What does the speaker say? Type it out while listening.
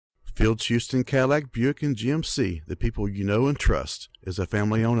Fields Huston Cadillac Buick and GMC, the people you know and trust, is a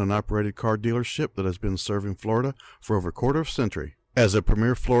family-owned and operated car dealership that has been serving Florida for over a quarter of a century. As a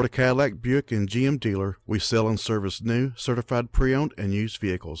premier Florida Cadillac, Buick, and GM dealer, we sell and service new, certified pre-owned, and used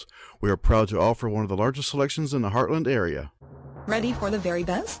vehicles. We are proud to offer one of the largest selections in the Heartland area. Ready for the very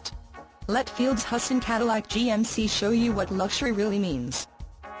best? Let Fields Huston Cadillac GMC show you what luxury really means.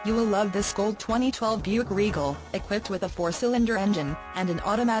 You will love this gold 2012 Buick Regal, equipped with a 4-cylinder engine and an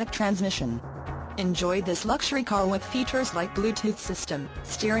automatic transmission. Enjoy this luxury car with features like Bluetooth system,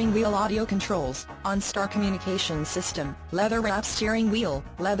 steering wheel audio controls, OnStar communication system, leather-wrapped steering wheel,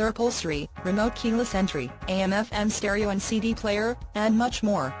 leather upholstery, remote keyless entry, AM/FM stereo and CD player, and much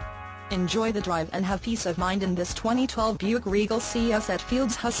more. Enjoy the drive and have peace of mind in this 2012 Buick Regal. See us at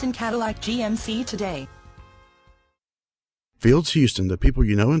Fields Huston Cadillac GMC today. Fields Huston, the people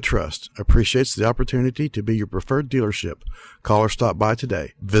you know and trust, appreciates the opportunity to be your preferred dealership. Call or stop by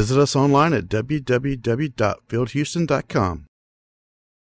today. Visit us online at www.fieldhouston.com.